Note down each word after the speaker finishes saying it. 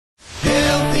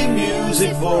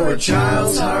music for a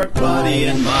child's heart, body,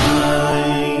 and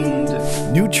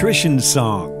mind. Nutrition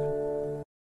song.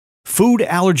 Food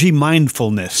allergy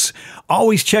mindfulness.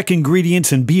 Always check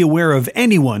ingredients and be aware of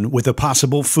anyone with a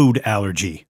possible food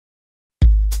allergy.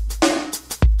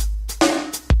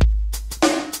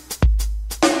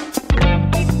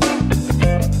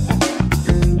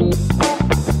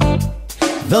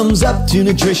 Thumbs up to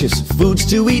nutritious foods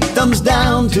to eat. Thumbs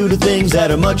down to the things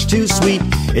that are much too sweet.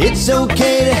 It's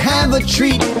okay to have a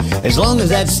treat as long as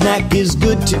that snack is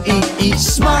good to eat. Eat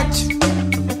smart,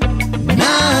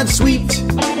 not sweet.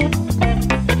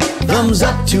 Thumbs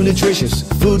up to nutritious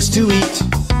foods to eat.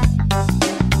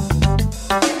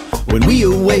 When we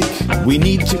awake, we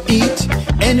need to eat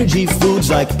energy foods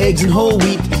like eggs and whole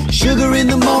wheat. Sugar in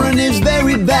the morning is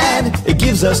very bad. It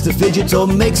gives us the fidgets or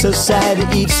makes us sad.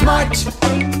 Eat smart,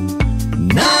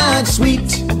 not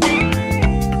sweet.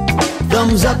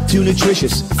 Thumbs up to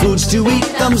nutritious foods to eat.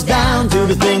 Thumbs down to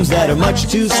the things that are much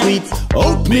too sweet.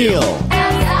 Oatmeal,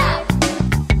 thumbs up.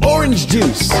 Orange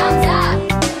juice, thumbs up.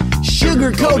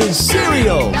 Sugar-coated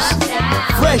cereals, thumbs down.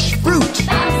 Fresh fruit,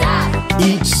 thumbs up.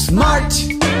 Eat smart,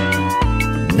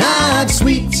 not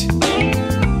sweet.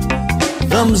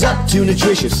 Thumbs up to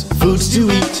nutritious foods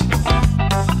to eat.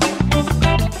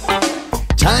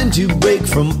 Time to break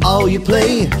from all your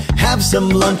play. Have some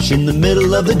lunch in the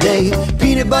middle of the day.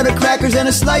 Peanut butter crackers and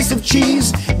a slice of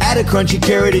cheese. Add a crunchy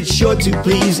carrot, it's sure to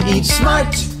please. Eat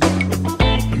smart,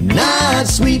 not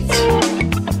sweet.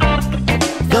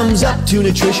 Thumbs up to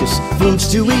nutritious foods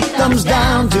to eat. Thumbs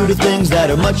down to the things that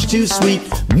are much too sweet.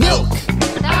 Milk,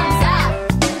 thumbs up.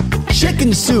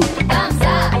 Chicken soup, thumbs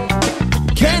up.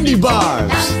 Candy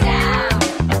bars, thumbs down.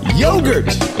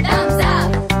 Yogurt, thumbs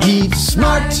up. Eat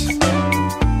smart,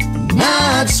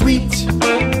 not sweet.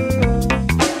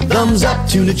 Thumbs up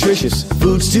to nutritious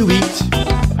foods to eat.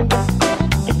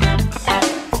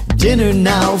 Dinner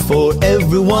now for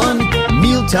everyone.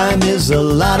 Mealtime is a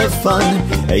lot of fun.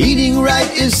 Eating right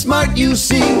is smart, you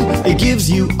see. It gives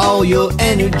you all your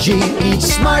energy. Eat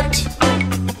smart,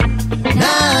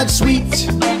 not sweet.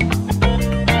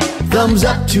 Thumbs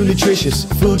up to nutritious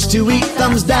foods to eat.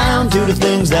 Thumbs down to the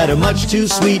things that are much too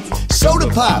sweet. Soda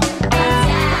pop, thumbs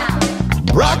down.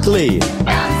 Broccoli,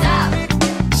 thumbs up.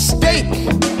 Steak,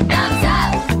 thumbs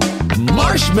up.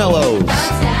 Marshmallows,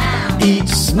 thumbs down. Eat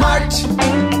smart,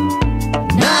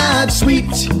 not sweet.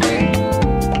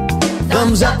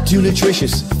 Thumbs up to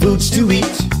nutritious foods to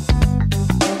eat.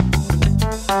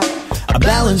 A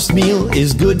balanced meal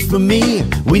is good for me.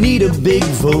 We need a big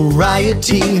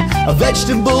variety of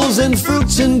vegetables and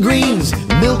fruits and greens,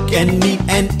 milk and meat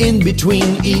and in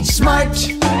between. Eat smart,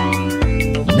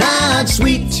 not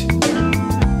sweet.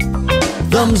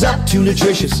 Thumbs up to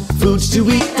nutritious foods to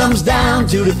eat. Thumbs down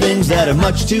to the things that are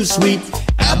much too sweet.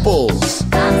 Apples,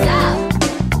 thumbs up.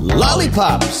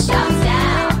 Lollipops, thumbs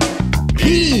down.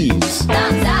 Peas,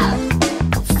 thumbs up.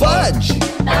 Fudge,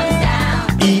 thumbs down.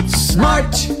 Eat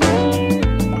smart,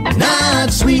 not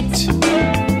sweet.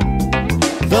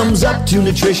 Thumbs up to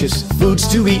nutritious foods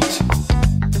to eat.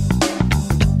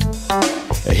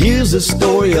 Here's a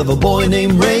story of a boy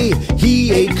named Ray.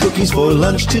 He ate cookies for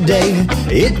lunch today.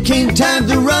 It came time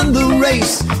to run the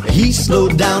race. He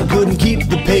slowed down, couldn't keep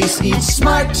the pace. Eat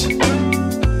smart,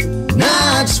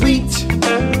 not sweet.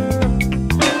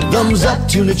 Thumbs up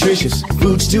to nutritious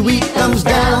foods to eat. Thumbs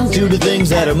down to the things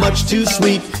that are much too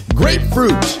sweet.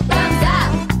 Grapefruit, thumbs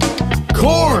up.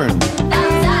 Corn,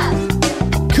 thumbs up.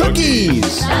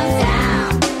 Cookies, thumbs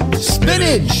down.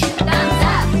 Spinach, thumbs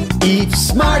up. Eat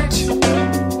smart,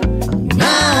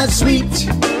 not sweet.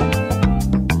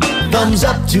 Thumbs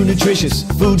up to nutritious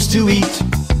foods to eat.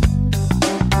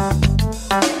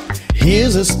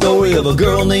 Here's a story of a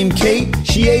girl named Kate.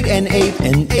 She ate and ate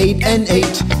and ate and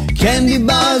ate candy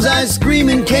bars, ice cream,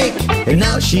 and cake. And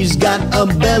now she's got a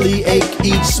belly ache.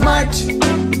 Eat smart,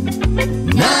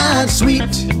 not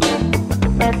sweet.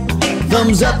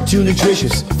 Thumbs up to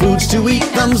nutritious foods to eat.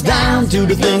 Thumbs down to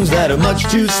the things that are much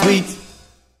too sweet.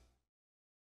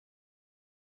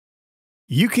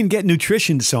 You can get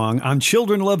Nutrition Song on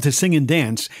Children Love to Sing and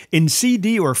Dance in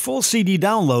CD or full CD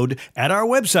download at our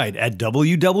website at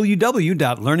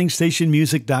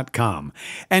www.learningstationmusic.com.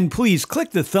 And please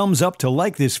click the thumbs up to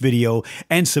like this video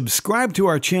and subscribe to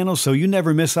our channel so you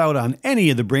never miss out on any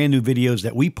of the brand new videos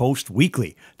that we post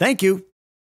weekly. Thank you.